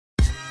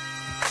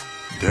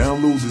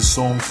Download the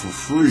song for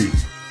free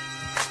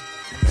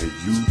at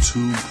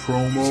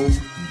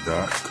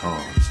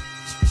youtubepromo.com.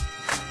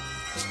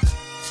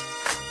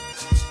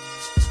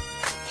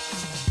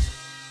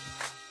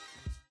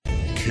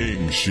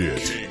 King shit.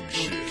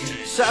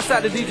 Shouts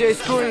out to DJ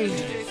Screen.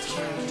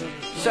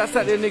 Shouts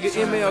out to that nigga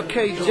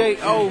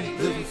MLKJO.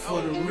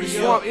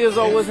 Swamp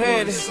Izzo was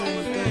handy.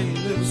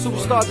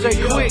 Superstar J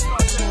Quick.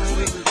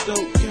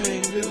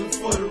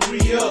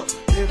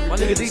 My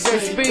nigga DJ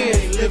Spin.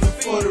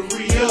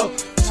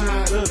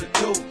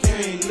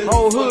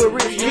 Whole hood,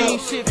 rich king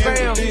shit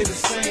fam.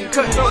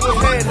 Cutthroat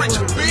was handy.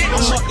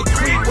 I'm up the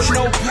creek with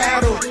no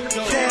paddle.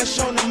 Cash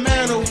on the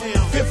mantle.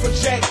 Fit for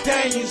Jack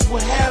Daniels,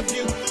 what have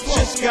you.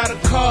 Just got a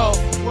call.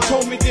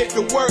 Told me that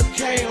the work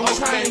came. I'm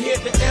trying to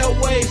hit the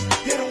airways.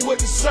 Hit them with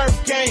the surf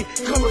game.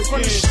 Coming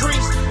from the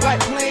streets like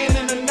playing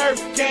in the Nerf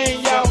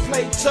game. Y'all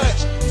play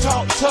touch,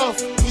 talk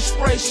tough. We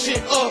spray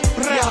shit up.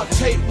 Y'all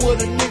take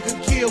what a nigga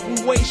give. We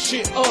weigh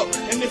shit up.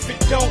 And if it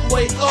don't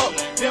weigh up,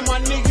 then my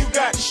nigga, you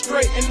got to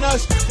straighten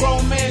us.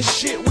 Grown man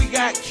shit, we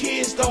got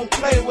kids, don't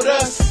play with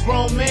us.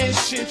 Grown man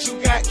shit,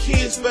 you got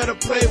kids, better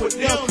play with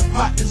them.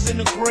 Partners in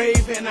the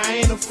grave, and I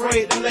ain't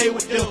afraid to lay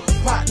with them.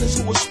 Partners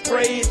who will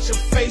spray at your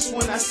face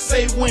when I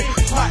say when.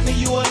 Partner,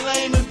 you a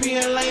lame, and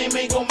being lame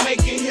ain't gon'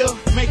 make it here.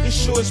 Making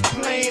sure it's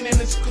plain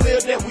and it's clear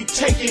that we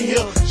take it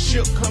here.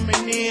 Ship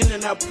coming in,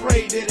 and I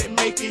pray that it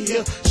make it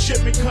here.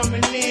 Shipment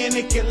coming in,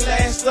 it can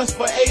last us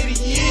for 80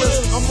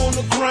 years. I'm on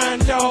the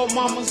grind, dog,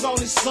 mama's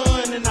only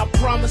son, and I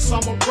promise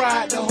I'ma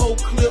ride the whole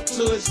clip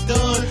till it's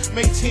done.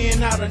 Make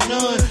 10 out of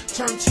none,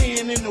 turn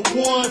 10 into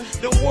 1.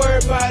 Don't worry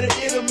about it,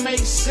 it'll make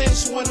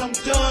sense when I'm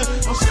done.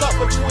 I'm stuck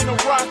between a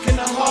rock and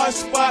a hard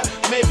spot.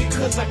 Maybe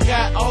cause I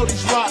got all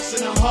these rocks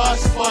in a hard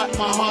spot.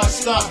 My heart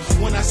stops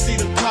when I see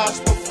the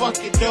cost, but fuck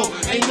it though,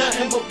 ain't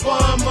nothing but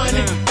bond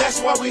money. That's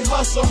why we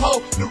hustle,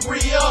 ho, to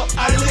re-up.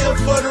 I live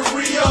for the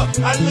re-up,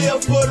 I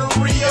live for the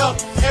re-up.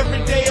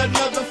 Every day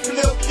another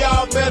flip,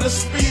 y'all better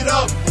speed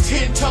up.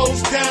 10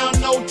 toes down,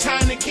 no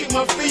time to keep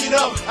my feet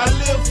up. I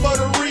live for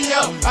the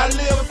re-up, I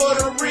live for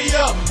the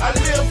re-up, I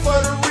live for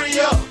the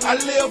re-up, I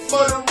live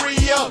for the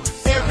re-up.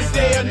 Every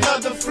day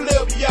another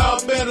flip,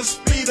 y'all better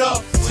speed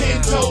up.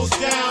 10 toes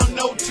down,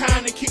 no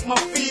time to keep my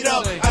feet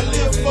up. I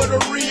live for the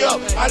re-up,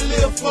 I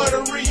live for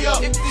the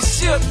re-up. If the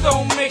shit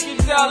don't make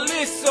it out,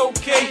 it's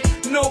okay,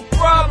 no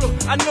problem.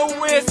 I know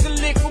where's the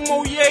lick from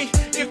Oye.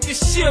 If the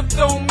ship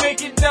don't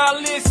make it out,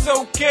 it's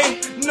okay,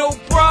 no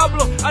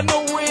problem. I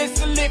know where's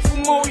the lick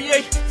from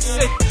Oye.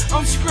 Say,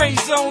 I'm straight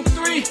zone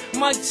 3,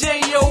 my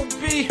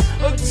J.O.B.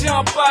 a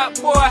jump out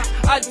boy.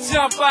 I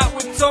jump out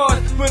with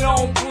toys, but I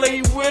don't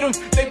play with them.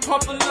 They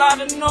pump a lot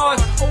of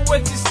noise. Oh,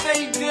 what you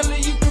say, dealer?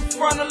 You can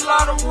front a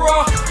lot of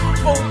raw.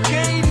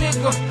 Okay,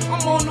 nigga,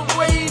 I'm on the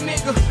way,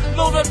 nigga.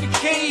 Load up the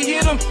K,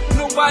 hit him.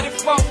 Nobody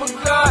fought for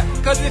God,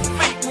 cause if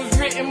fate was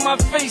written, my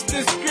face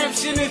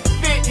description is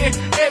fitting.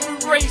 Every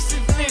race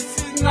is this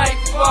is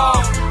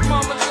nightfall.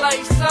 Mama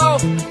lights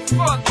off,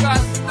 fuck I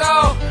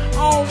stall. I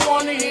don't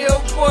wanna hear a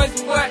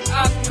voice, but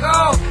I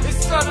call.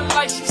 It's sorta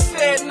like she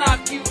said,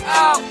 knock you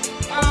out.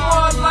 I'm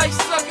more like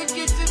sucker,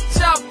 get your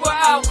chopper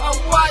out. I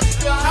watch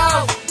the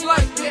house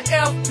like the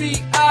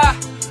FBI.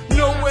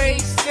 No way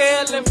he's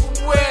selling for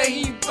where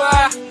he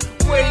buy.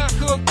 Where he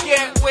cook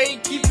at, where he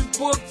keep the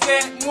books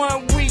at.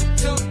 1 week,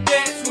 2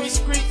 days, switch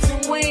streets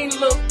and we ain't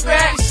look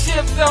back.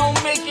 Ship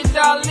don't make it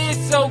all,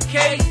 it's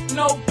okay,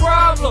 no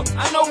problem.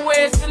 I know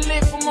where it's to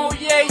live from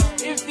Oye.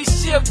 If the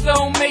ship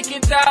don't make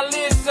it all,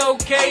 it's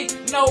okay,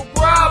 no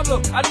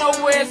problem. I know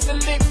where it's to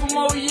live from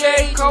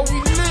Oye. Cause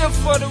we live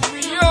for the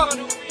re-up.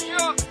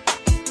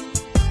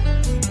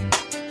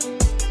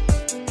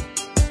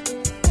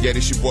 Yeah,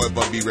 this your boy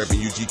Bun B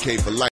reppin' UGK for life.